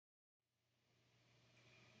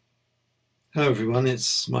Hello everyone,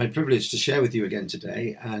 it's my privilege to share with you again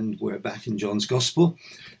today, and we're back in John's Gospel,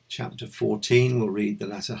 chapter 14. We'll read the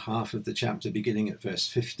latter half of the chapter beginning at verse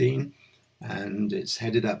 15, and it's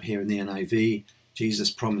headed up here in the NIV,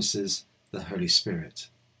 Jesus promises the Holy Spirit.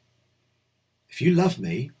 If you love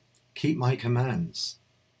me, keep my commands,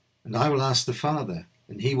 and I will ask the Father,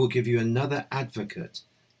 and he will give you another advocate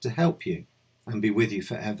to help you and be with you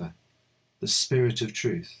forever, the Spirit of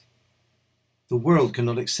truth. The world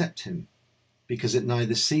cannot accept him, because it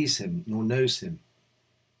neither sees him nor knows him.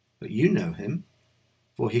 But you know him,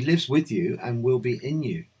 for he lives with you and will be in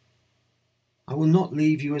you. I will not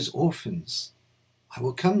leave you as orphans. I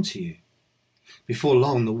will come to you. Before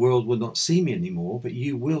long the world will not see me anymore, but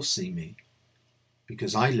you will see me.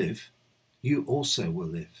 Because I live, you also will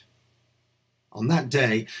live. On that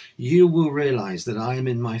day you will realize that I am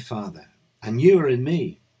in my Father, and you are in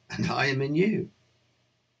me, and I am in you.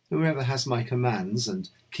 Whoever has my commands and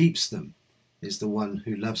keeps them is the one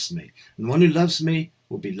who loves me. And the one who loves me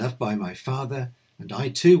will be loved by my Father, and I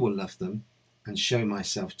too will love them and show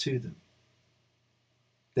myself to them.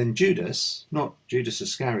 Then Judas, not Judas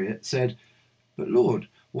Iscariot, said, "But Lord,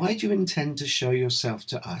 why do you intend to show yourself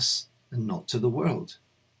to us and not to the world?"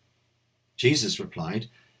 Jesus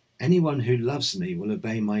replied, "Anyone who loves me will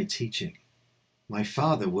obey my teaching. My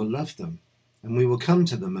Father will love them, and we will come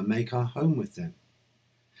to them and make our home with them.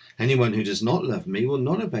 Anyone who does not love me will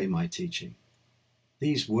not obey my teaching.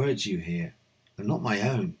 These words you hear are not my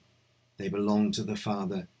own. They belong to the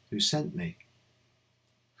Father who sent me.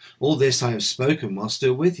 All this I have spoken while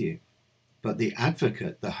still with you. But the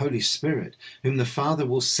Advocate, the Holy Spirit, whom the Father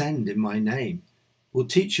will send in my name, will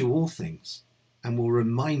teach you all things and will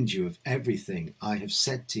remind you of everything I have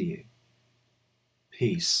said to you.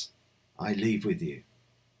 Peace I leave with you.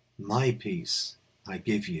 My peace I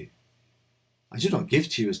give you. I do not give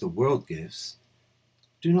to you as the world gives.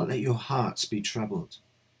 Do not let your hearts be troubled,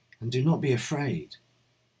 and do not be afraid.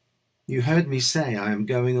 You heard me say, I am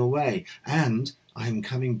going away, and I am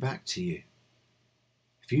coming back to you.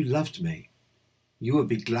 If you loved me, you would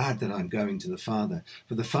be glad that I am going to the Father,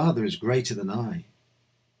 for the Father is greater than I.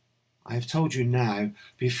 I have told you now,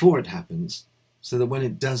 before it happens, so that when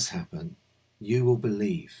it does happen, you will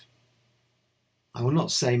believe. I will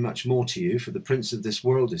not say much more to you, for the prince of this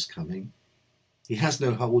world is coming. He has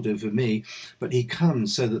no hold over me, but he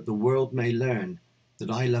comes so that the world may learn that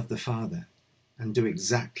I love the Father and do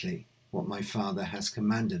exactly what my Father has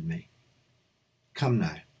commanded me. Come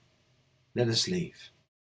now, let us leave.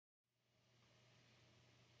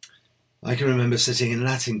 I can remember sitting in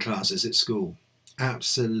Latin classes at school,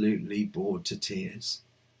 absolutely bored to tears.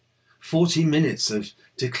 40 minutes of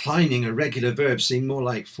declining irregular verbs seemed more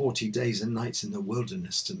like 40 days and nights in the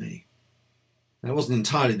wilderness to me. Now, it wasn't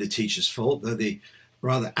entirely the teacher's fault, though the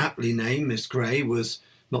rather aptly named Miss Gray was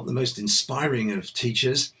not the most inspiring of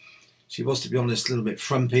teachers. She was, to be honest, a little bit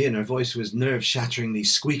frumpy, and her voice was nerve-shatteringly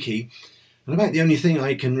squeaky. And about the only thing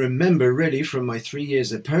I can remember really from my 3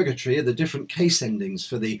 years of purgatory are the different case endings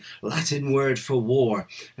for the Latin word for war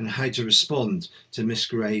and how to respond to Miss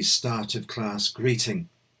Gray's start of class greeting,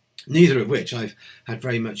 neither of which I've had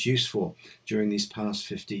very much use for during these past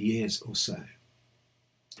 50 years or so.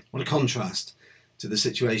 What a contrast to the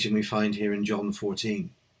situation we find here in John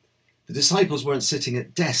 14. The disciples weren't sitting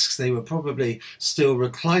at desks, they were probably still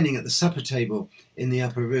reclining at the supper table in the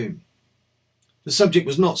upper room. The subject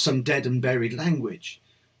was not some dead and buried language,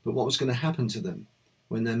 but what was going to happen to them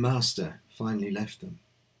when their master finally left them.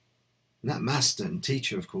 And that master and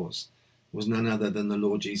teacher, of course, was none other than the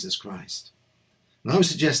Lord Jesus Christ. And I would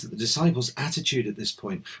suggest that the disciples' attitude at this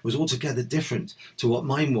point was altogether different to what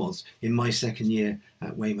mine was in my second year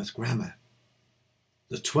at Weymouth Grammar.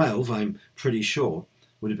 The 12, I'm pretty sure,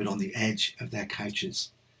 would have been on the edge of their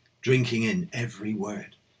couches, drinking in every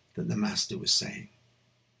word that the Master was saying.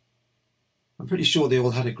 I'm pretty sure they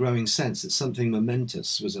all had a growing sense that something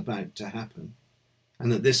momentous was about to happen,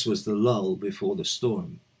 and that this was the lull before the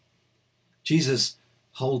storm. Jesus'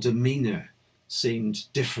 whole demeanour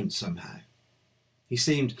seemed different somehow. He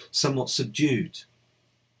seemed somewhat subdued,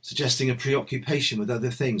 suggesting a preoccupation with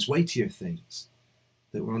other things, weightier things,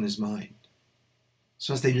 that were on his mind.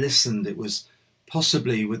 So as they listened, it was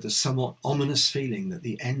possibly with the somewhat ominous feeling that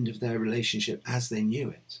the end of their relationship as they knew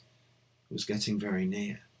it was getting very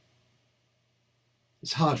near.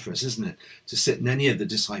 It's hard for us, isn't it, to sit in any of the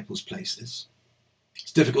disciples' places.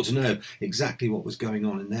 It's difficult to know exactly what was going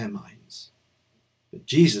on in their minds. But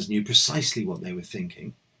Jesus knew precisely what they were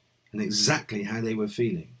thinking and exactly how they were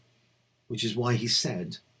feeling, which is why he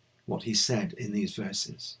said what he said in these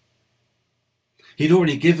verses. He'd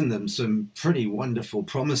already given them some pretty wonderful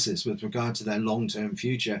promises with regard to their long-term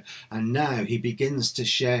future, and now he begins to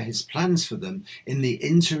share his plans for them in the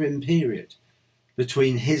interim period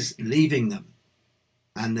between his leaving them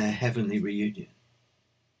and their heavenly reunion.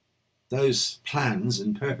 Those plans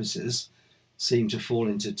and purposes seem to fall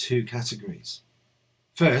into two categories.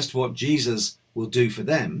 First, what Jesus will do for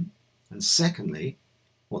them, and secondly,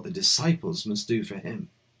 what the disciples must do for him.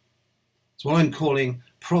 It's what I'm calling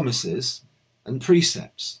promises and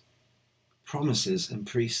precepts. Promises and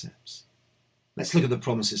precepts. Let's look at the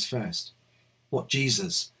promises first. What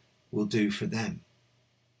Jesus will do for them.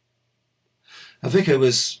 A vicar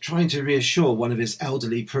was trying to reassure one of his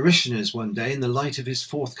elderly parishioners one day in the light of his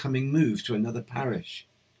forthcoming move to another parish.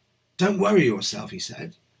 "Don't worry yourself," he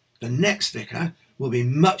said. "The next vicar will be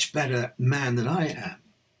much better man than I am."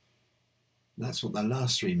 "That's what the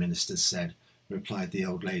last three ministers said," replied the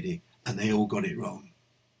old lady, "and they all got it wrong."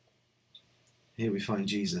 Here we find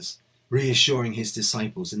Jesus reassuring his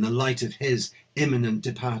disciples in the light of his imminent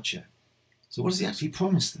departure. So what does he actually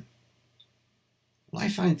promise them? Well, I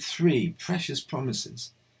find three precious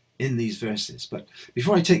promises in these verses. But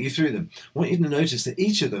before I take you through them, I want you to notice that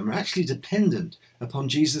each of them are actually dependent upon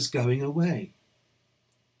Jesus going away.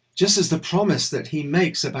 Just as the promise that he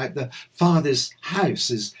makes about the Father's house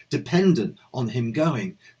is dependent on him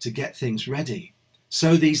going to get things ready,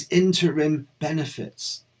 so these interim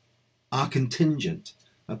benefits are contingent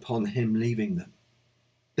upon him leaving them.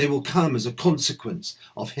 They will come as a consequence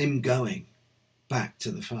of him going back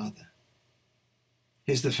to the Father.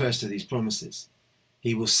 Here's the first of these promises.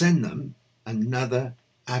 He will send them another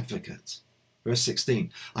advocate. Verse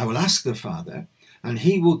 16, "I will ask the Father, and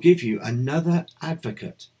he will give you another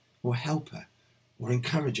advocate," or helper, or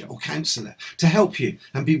encourager, or counselor, to help you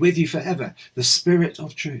and be with you forever, the Spirit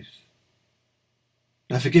of truth.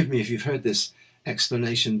 Now forgive me if you've heard this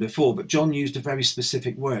explanation before, but John used a very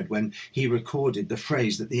specific word when he recorded the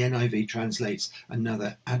phrase that the NIV translates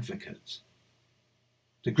another advocate.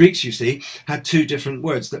 The Greeks, you see, had two different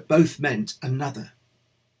words that both meant another.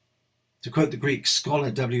 To quote the Greek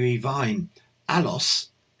scholar W.E. Vine, allos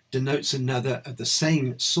denotes another of the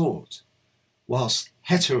same sort, whilst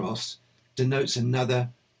heteros denotes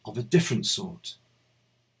another of a different sort.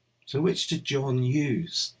 So which did John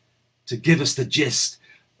use to give us the gist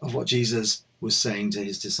of what Jesus was saying to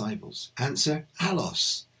his disciples? Answer,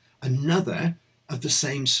 allos, another of the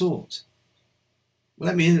same sort. Well,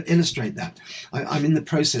 let me illustrate that. I'm in the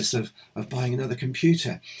process of buying another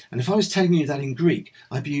computer, and if I was telling you that in Greek,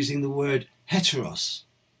 I'd be using the word heteros.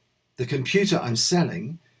 The computer I'm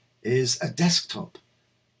selling is a desktop.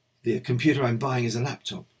 The computer I'm buying is a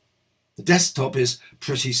laptop. The desktop is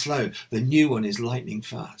pretty slow. The new one is lightning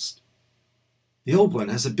fast. The old one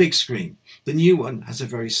has a big screen. The new one has a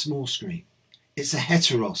very small screen. It's a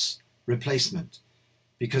heteros replacement,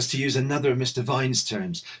 because to use another of Mr. Vine's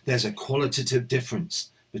terms, there's a qualitative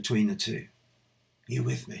difference between the two. Are you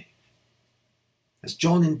with me? As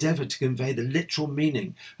John endeavoured to convey the literal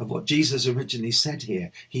meaning of what Jesus originally said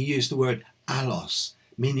here, he used the word allos,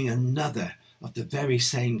 meaning another of the very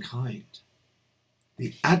same kind.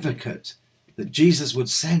 The advocate that Jesus would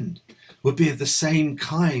send would be of the same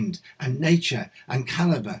kind and nature and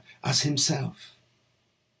calibre as himself.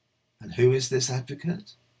 And who is this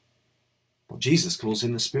advocate? Well, Jesus calls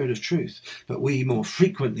him the Spirit of truth, but we more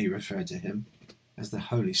frequently refer to him as the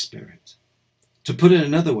Holy Spirit. To put it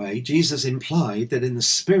another way, Jesus implied that in the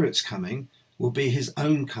Spirit's coming will be his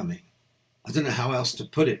own coming. I don't know how else to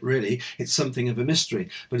put it, really. It's something of a mystery.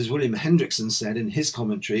 But as William Hendrickson said in his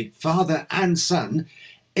commentary, Father and Son,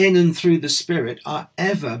 in and through the Spirit, are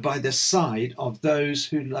ever by the side of those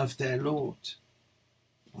who love their Lord.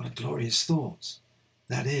 What a glorious thought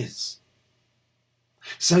that is.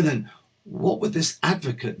 So then, what would this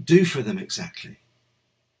advocate do for them exactly?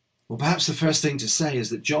 Well, perhaps the first thing to say is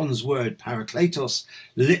that John's word parakletos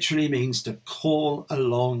literally means to call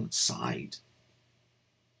alongside.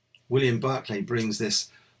 William Barclay brings this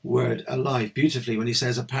word alive beautifully when he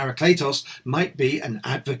says a parakletos might be an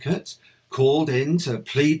advocate called in to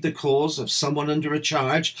plead the cause of someone under a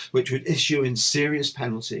charge which would issue in serious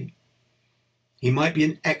penalty. He might be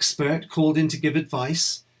an expert called in to give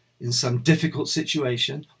advice in some difficult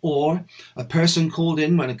situation, or a person called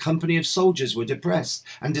in when a company of soldiers were depressed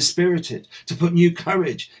and dispirited to put new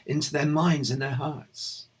courage into their minds and their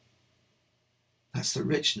hearts. That's the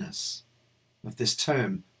richness of this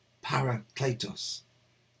term, parakletos.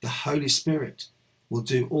 The Holy Spirit will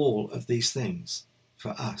do all of these things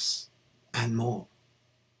for us and more.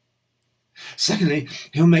 Secondly,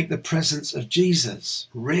 he'll make the presence of Jesus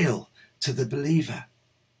real to the believer.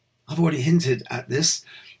 I've already hinted at this,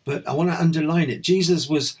 but I want to underline it. Jesus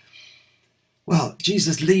was Well,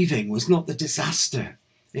 Jesus leaving was not the disaster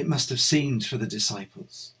it must have seemed for the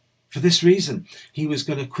disciples. For this reason, he was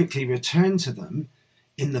going to quickly return to them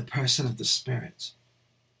in the person of the Spirit.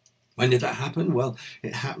 When did that happen? Well,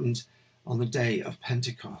 it happened on the day of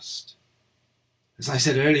Pentecost. As I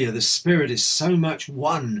said earlier, the Spirit is so much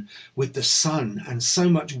one with the Son and so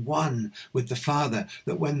much one with the Father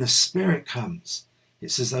that when the Spirit comes,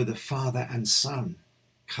 it's as though the Father and Son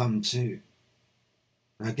come too.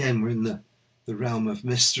 Again, we're in the realm of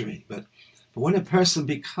mystery, but when a person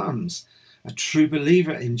becomes a true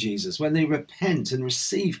believer in Jesus, when they repent and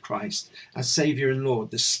receive Christ as Saviour and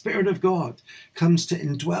Lord, the Spirit of God comes to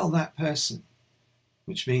indwell that person,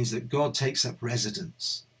 which means that God takes up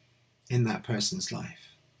residence in that person's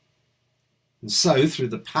life. And so, through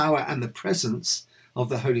the power and the presence of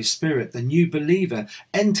the Holy Spirit, the new believer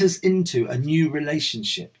enters into a new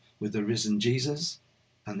relationship with the risen Jesus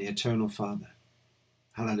and the eternal Father.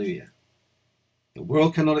 Hallelujah. The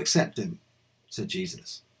world cannot accept him, said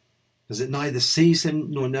Jesus, because it neither sees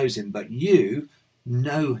him nor knows him, but you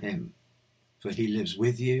know him, for he lives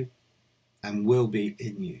with you and will be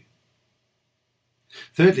in you.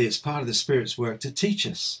 Thirdly, it's part of the Spirit's work to teach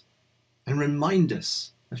us and remind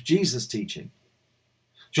us of Jesus' teaching.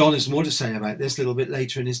 John has more to say about this a little bit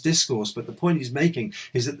later in his discourse, but the point he's making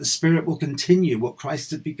is that the Spirit will continue what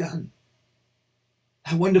Christ had begun.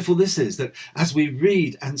 How wonderful this is, that as we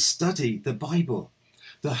read and study the Bible,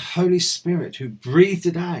 the Holy Spirit who breathed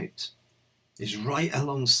it out is right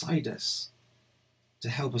alongside us to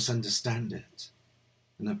help us understand it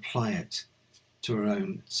and apply it to our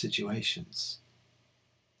own situations.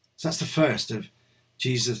 So that's the first of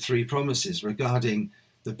Jesus' three promises regarding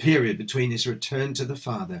the period between his return to the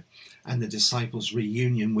Father and the disciples'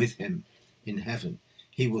 reunion with him in heaven.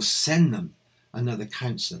 He will send them another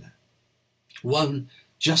counselor, one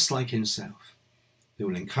just like himself, who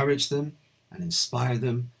will encourage them and inspire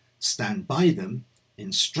them, stand by them,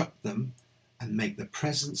 instruct them, and make the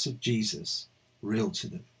presence of Jesus real to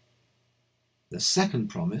them. The second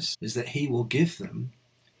promise is that he will give them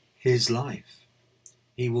his life.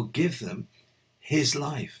 He will give them his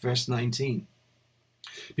life. Verse 19.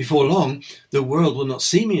 Before long, the world will not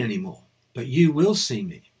see me anymore, but you will see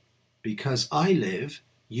me. Because I live,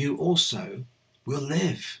 you also will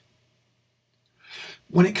live.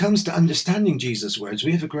 When it comes to understanding Jesus' words,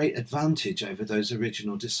 we have a great advantage over those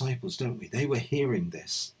original disciples, don't we? They were hearing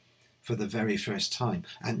this for the very first time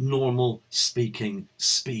at normal speaking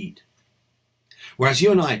speed. Whereas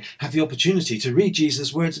you and I have the opportunity to read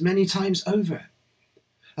Jesus' words many times over,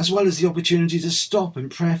 as well as the opportunity to stop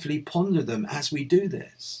and prayerfully ponder them as we do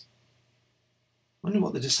this. I wonder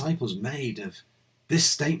what the disciples made of this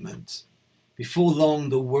statement. Before long,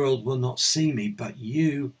 the world will not see me, but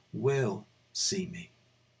you will see me.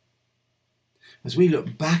 As we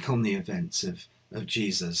look back on the events of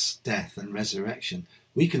Jesus' death and resurrection,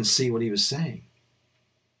 we can see what he was saying.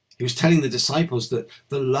 He was telling the disciples that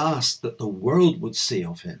the last that the world would see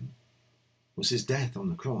of him was his death on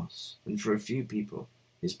the cross, and for a few people,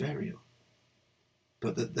 his burial.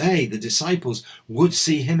 But that they, the disciples, would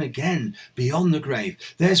see him again beyond the grave.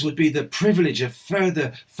 Theirs would be the privilege of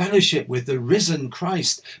further fellowship with the risen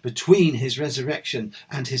Christ between his resurrection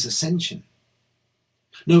and his ascension.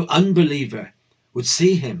 No unbeliever would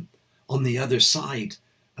see him on the other side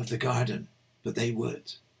of the garden, but they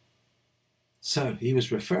would. So he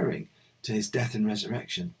was referring to his death and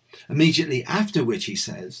resurrection, immediately after which he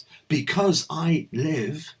says, because I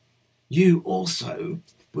live, you also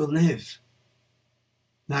will live.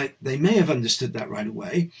 Now, they may have understood that right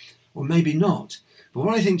away, or maybe not. But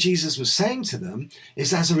what I think Jesus was saying to them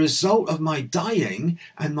is, as a result of my dying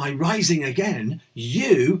and my rising again,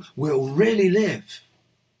 you will really live.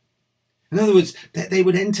 In other words, they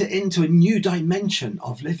would enter into a new dimension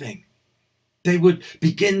of living. They would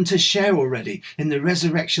begin to share already in the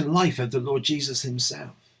resurrection life of the Lord Jesus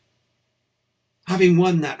himself. Having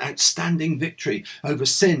won that outstanding victory over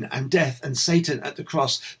sin and death and Satan at the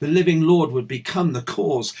cross, the living Lord would become the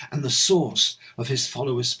cause and the source of his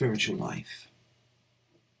followers' spiritual life.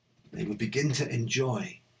 They would begin to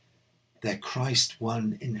enjoy their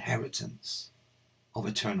Christ-won inheritance of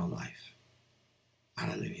eternal life.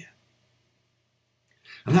 Hallelujah.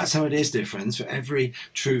 And that's how it is, dear friends, for every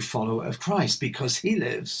true follower of Christ. Because he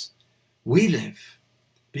lives, we live.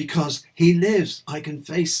 Because he lives, I can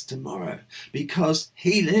face tomorrow. Because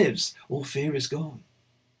he lives, all fear is gone.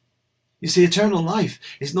 You see, eternal life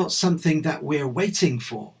is not something that we're waiting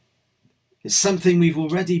for. It's something we've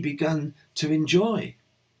already begun to enjoy.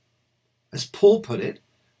 As Paul put it,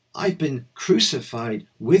 I've been crucified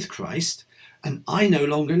with Christ, and I no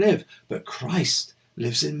longer live, but Christ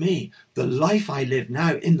lives in me. The life I live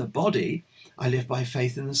now in the body, I live by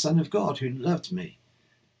faith in the Son of God who loved me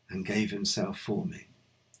and gave himself for me.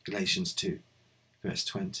 Galatians 2, verse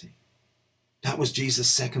 20. That was Jesus'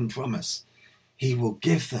 second promise. He will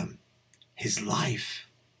give them his life.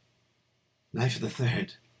 Now for the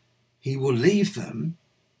third. He will leave them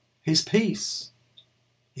his peace.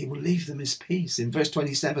 He will leave them his peace. In verse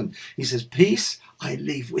 27, he says, peace I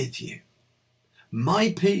leave with you.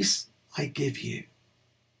 My peace I give you.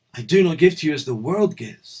 I do not give to you as the world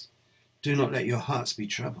gives. Do not let your hearts be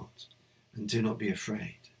troubled, and do not be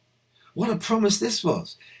afraid. What a promise this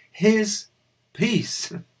was. His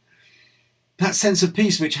peace. That sense of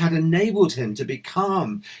peace which had enabled him to be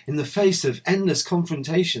calm in the face of endless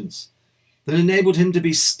confrontations, that enabled him to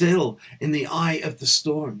be still in the eye of the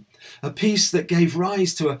storm. A peace that gave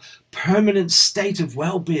rise to a permanent state of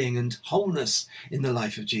well-being and wholeness in the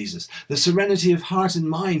life of Jesus. The serenity of heart and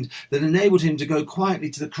mind that enabled him to go quietly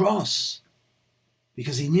to the cross,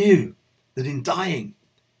 because he knew that in dying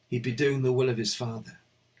he'd be doing the will of his Father.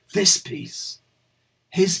 This peace,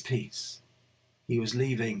 his peace, he was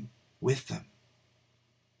leaving with them.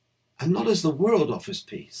 And not as the world offers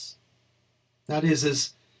peace. That is,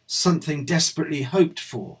 as something desperately hoped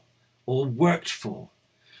for or worked for,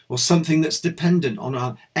 or something that's dependent on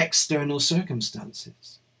our external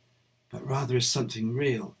circumstances, but rather as something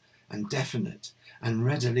real and definite and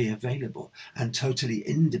readily available and totally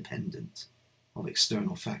independent of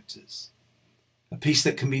external factors. A peace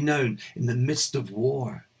that can be known in the midst of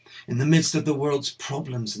war, in the midst of the world's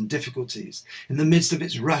problems and difficulties, in the midst of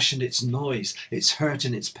its rush and its noise, its hurt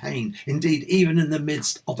and its pain, indeed even in the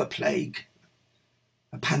midst of a plague,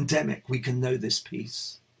 a pandemic, we can know this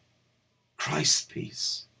peace. Christ's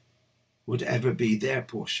peace would ever be their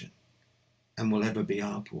portion and will ever be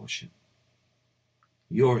our portion.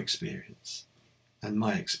 Your experience and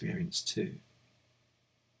my experience too.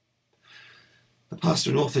 The pastor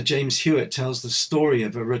and author James Hewitt tells the story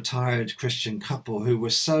of a retired Christian couple who were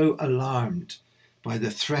so alarmed by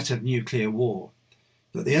the threat of nuclear war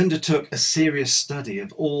that they undertook a serious study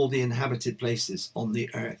of all the inhabited places on the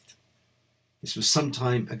earth. This was some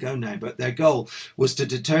time ago now, but their goal was to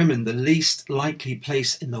determine the least likely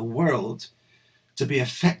place in the world to be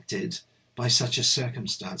affected by such a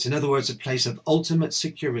circumstance. In other words, a place of ultimate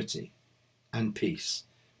security and peace,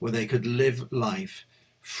 where they could live life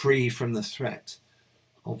free from the threat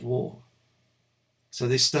of war. So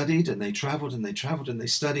they studied and they travelled and they travelled and they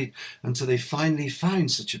studied until they finally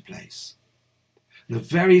found such a place. And the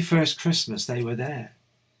very first Christmas they were there,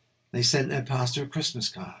 they sent their pastor a Christmas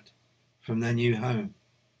card from their new home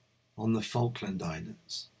on the Falkland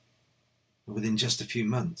Islands. And within just a few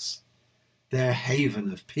months, their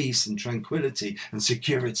haven of peace and tranquility and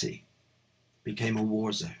security became a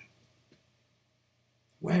war zone.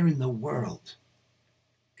 Where in the world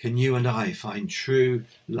can you and I find true,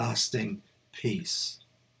 lasting peace?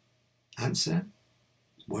 Answer,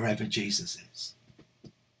 wherever Jesus is.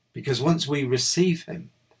 Because once we receive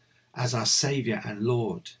him as our Saviour and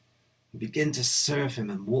Lord, and begin to serve him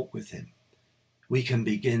and walk with him, we can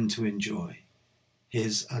begin to enjoy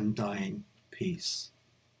his undying peace.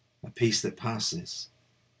 A peace that passes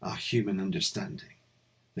our human understanding,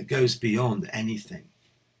 that goes beyond anything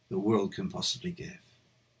the world can possibly give.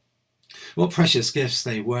 What precious gifts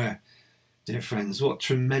they were, dear friends. What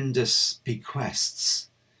tremendous bequests.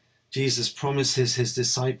 Jesus promises his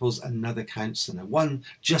disciples another counselor, one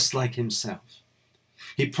just like himself.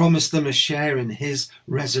 He promised them a share in his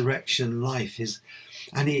resurrection life,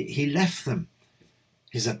 and he left them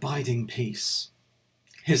his abiding peace,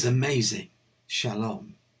 his amazing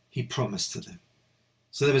shalom. He promised to them.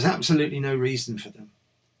 So there was absolutely no reason for them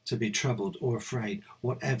to be troubled or afraid,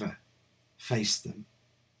 whatever faced them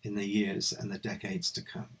in the years and the decades to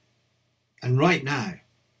come. And right now,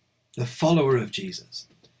 the follower of Jesus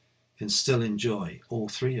can still enjoy all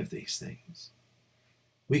three of these things.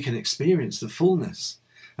 We can experience the fullness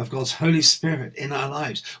of God's Holy Spirit in our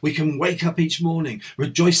lives. We can wake up each morning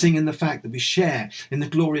rejoicing in the fact that we share in the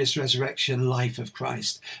glorious resurrection life of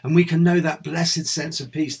Christ. And we can know that blessed sense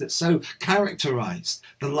of peace that so characterized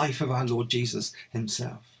the life of our Lord Jesus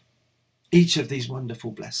himself. Each of these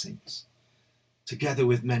wonderful blessings, together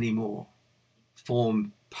with many more,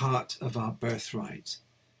 form part of our birthright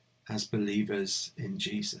as believers in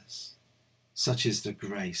Jesus. Such is the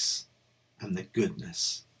grace and the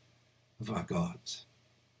goodness of our God.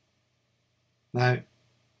 Now,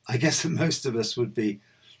 I guess that most of us would be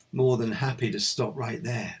more than happy to stop right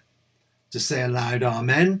there, to say aloud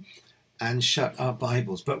amen and shut our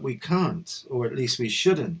Bibles, but we can't, or at least we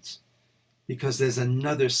shouldn't, because there's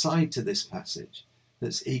another side to this passage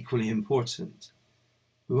that's equally important.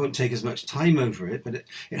 We won't take as much time over it, but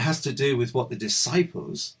it has to do with what the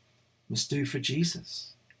disciples must do for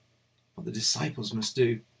Jesus, what the disciples must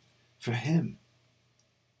do for him.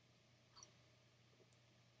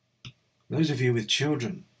 Those of you with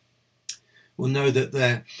children will know that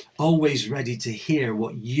they're always ready to hear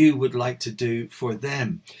what you would like to do for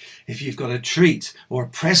them. If you've got a treat or a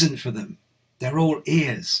present for them, they're all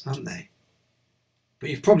ears, aren't they? But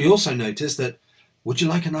you've probably also noticed that "would you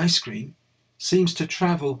like an ice cream" seems to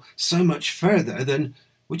travel so much further than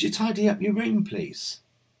 "would you tidy up your room, please?"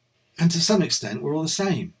 And to some extent, we're all the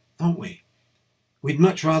same, aren't we? We'd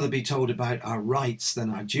much rather be told about our rights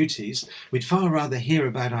than our duties. We'd far rather hear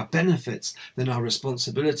about our benefits than our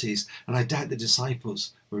responsibilities. And I doubt the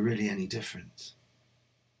disciples were really any different.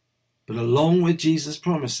 But along with Jesus'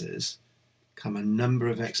 promises come a number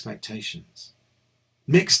of expectations.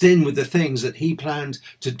 Mixed in with the things that he planned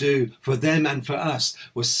to do for them and for us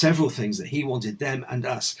were several things that he wanted them and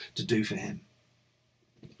us to do for him.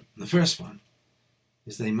 And the first one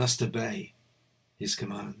is they must obey his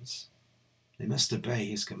commands. They must obey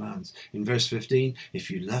his commands. In verse 15,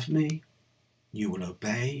 "If you love me, you will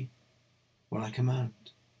obey what I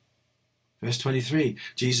command." Verse 23,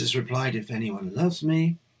 Jesus replied, "If anyone loves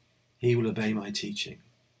me, he will obey my teaching.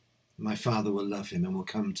 My Father will love him and will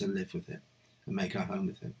come to live with him and make our home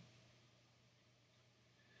with him."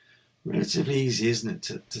 Relatively easy, isn't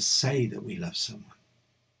it, to say that we love someone?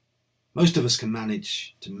 Most of us can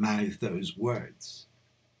manage to mouth those words,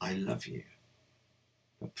 "I love you."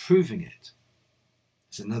 But proving it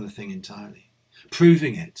is another thing entirely.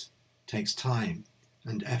 Proving it takes time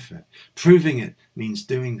and effort. Proving it means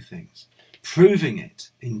doing things. Proving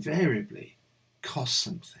it invariably costs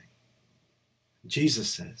something.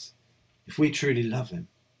 Jesus says, if we truly love him,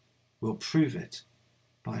 we'll prove it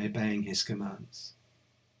by obeying his commands.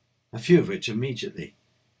 A few of which immediately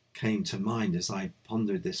came to mind as I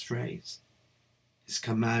pondered this phrase. His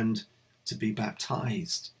command to be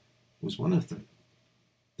baptized was one of them.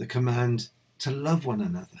 The command to love one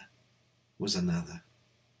another was another.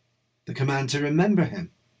 The command to remember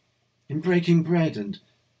him in breaking bread and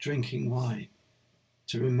drinking wine,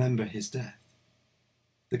 to remember his death.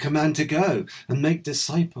 The command to go and make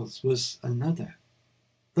disciples was another.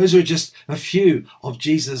 Those are just a few of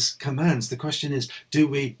Jesus' commands. The question is, do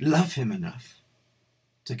we love him enough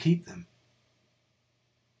to keep them?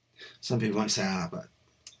 Some people might say, but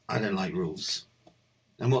I don't like rules.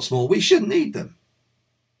 And what's more, we shouldn't need them.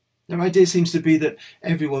 Their idea seems to be that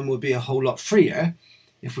everyone would be a whole lot freer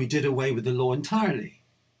if we did away with the law entirely,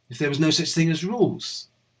 if there was no such thing as rules.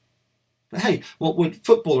 But hey, what would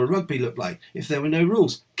football or rugby look like if there were no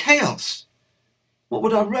rules? Chaos. What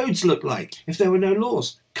would our roads look like if there were no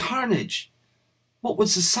laws? Carnage. What would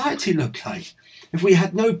society look like if we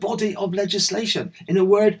had no body of legislation? In a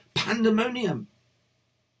word, pandemonium.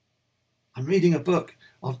 I'm reading a book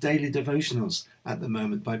of daily devotionals at the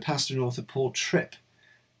moment by pastor and author Paul Tripp,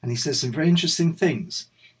 and he says some very interesting things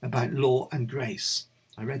about law and grace.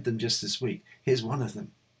 I read them just this week. Here's one of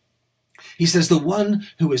them. He says, the one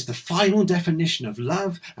who is the final definition of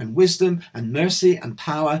love and wisdom and mercy and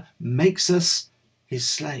power makes us his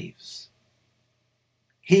slaves.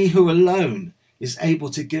 He who alone is able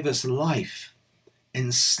to give us life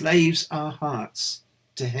enslaves our hearts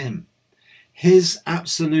to him. His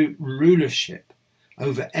absolute rulership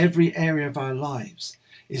over every area of our lives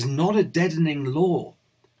is not a deadening law,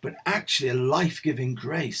 but actually a life-giving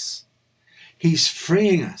grace. He's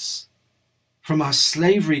freeing us from our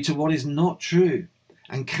slavery to what is not true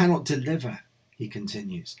and cannot deliver, he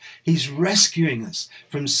continues. He's rescuing us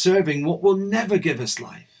from serving what will never give us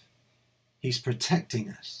life. He's protecting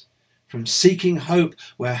us from seeking hope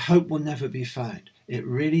where hope will never be found. It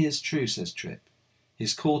really is true, says Tripp.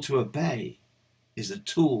 His call to obey is a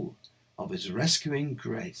tool of his rescuing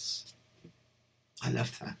grace. I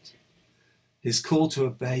love that. His call to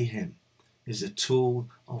obey him is a tool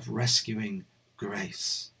of rescuing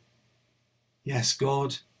grace. Yes,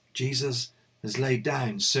 God, Jesus, has laid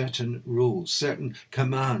down certain rules, certain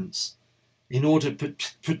commands in order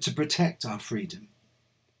to protect our freedom.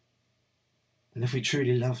 And if we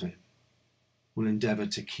truly love him, we'll endeavour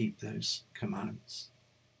to keep those commands,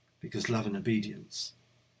 because love and obedience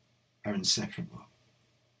are inseparable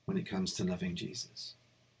when it comes to loving Jesus.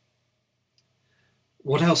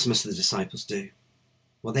 What else must the disciples do?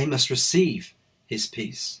 Well, they must receive his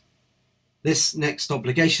peace. This next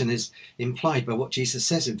obligation is implied by what Jesus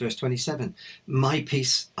says in verse 27. My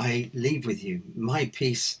peace I leave with you. My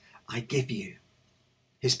peace I give you.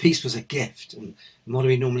 His peace was a gift. And what do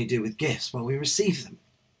we normally do with gifts? Well, we receive them.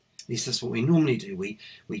 At least that's what we normally do. We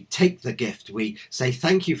take the gift. We say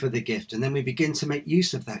thank you for the gift. And then we begin to make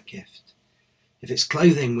use of that gift. If it's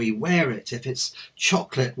clothing, we wear it. If it's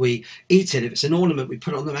chocolate, we eat it. If it's an ornament, we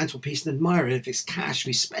put it on the mantelpiece and admire it. If it's cash,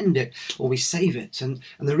 we spend it or we save it. And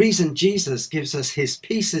the reason Jesus gives us his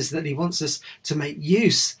peace is that he wants us to make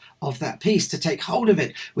use of that peace, to take hold of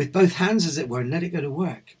it with both hands, as it were, and let it go to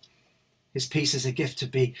work. His peace is a gift to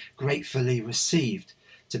be gratefully received,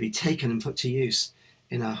 to be taken and put to use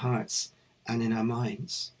in our hearts and in our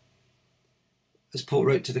minds. As Paul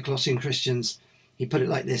wrote to the Colossian Christians, he put it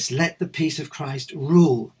like this: let the peace of Christ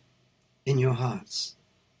rule in your hearts.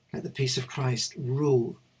 Let the peace of Christ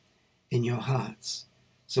rule in your hearts.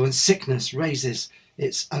 So when sickness raises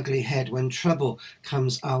its ugly head, when trouble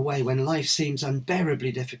comes our way, when life seems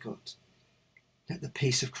unbearably difficult, let the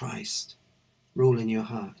peace of Christ rule in your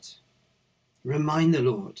heart. Remind the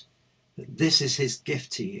Lord that this is his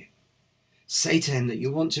gift to you. Say to him that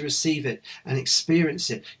you want to receive it and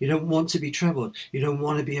experience it. You don't want to be troubled. You don't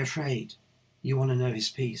want to be afraid. You want to know his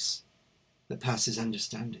peace that passes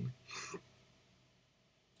understanding. Do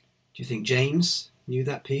you think James knew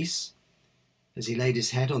that peace as he laid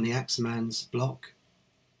his head on the axeman's block?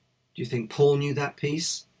 Do you think Paul knew that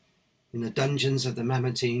peace in the dungeons of the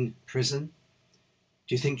Mamertine prison?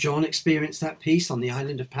 Do you think John experienced that peace on the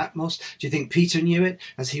island of Patmos? Do you think Peter knew it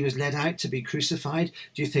as he was led out to be crucified?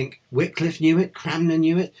 Do you think Wycliffe knew it, Cranmer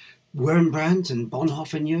knew it, Wurmbrand and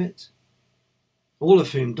Bonhoeffer knew it? All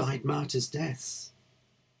of whom died martyrs' deaths.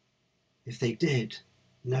 If they did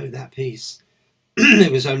know that peace,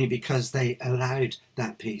 it was only because they allowed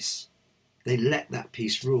that peace. They let that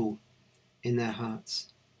peace rule in their hearts.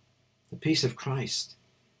 The peace of Christ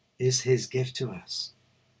is his gift to us,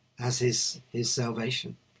 as his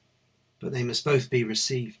salvation. But they must both be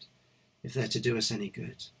received if they're to do us any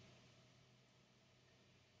good.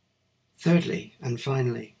 Thirdly, and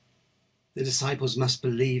finally, the disciples must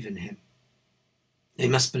believe in him. They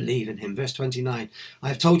must believe in him. Verse 29, I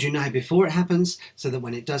have told you now before it happens, so that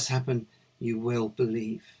when it does happen, you will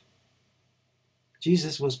believe.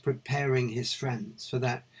 Jesus was preparing his friends for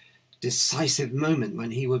that decisive moment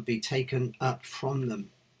when he would be taken up from them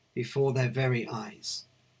before their very eyes,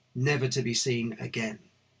 never to be seen again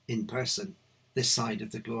in person this side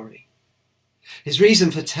of the glory. His reason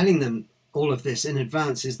for telling them all of this in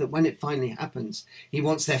advance is that when it finally happens, he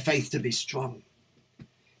wants their faith to be strong.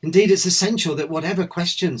 Indeed, it's essential that whatever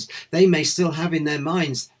questions they may still have in their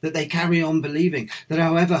minds, that they carry on believing, that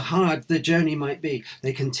however hard the journey might be,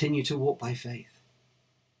 they continue to walk by faith.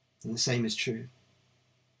 And the same is true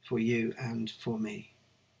for you and for me.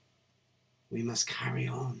 We must carry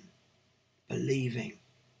on believing,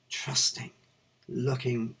 trusting,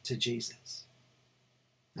 looking to Jesus.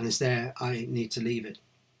 And it's there I need to leave it,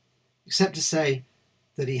 except to say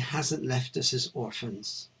that he hasn't left us as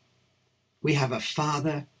orphans. We have a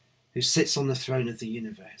Father who sits on the throne of the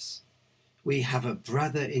universe. We have a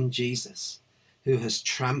brother in Jesus who has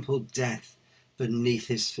trampled death beneath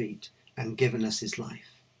his feet and given us his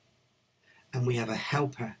life. And we have a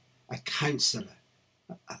helper, a counselor,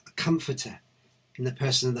 a comforter in the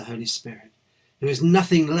person of the Holy Spirit, who is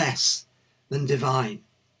nothing less than divine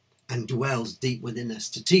and dwells deep within us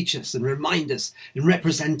to teach us and remind us and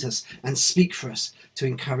represent us and speak for us, to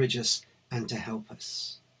encourage us and to help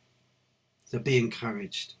us. So be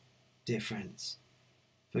encouraged, dear friends,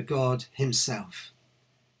 for God himself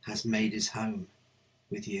has made his home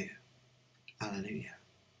with you. Hallelujah.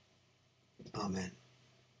 Amen.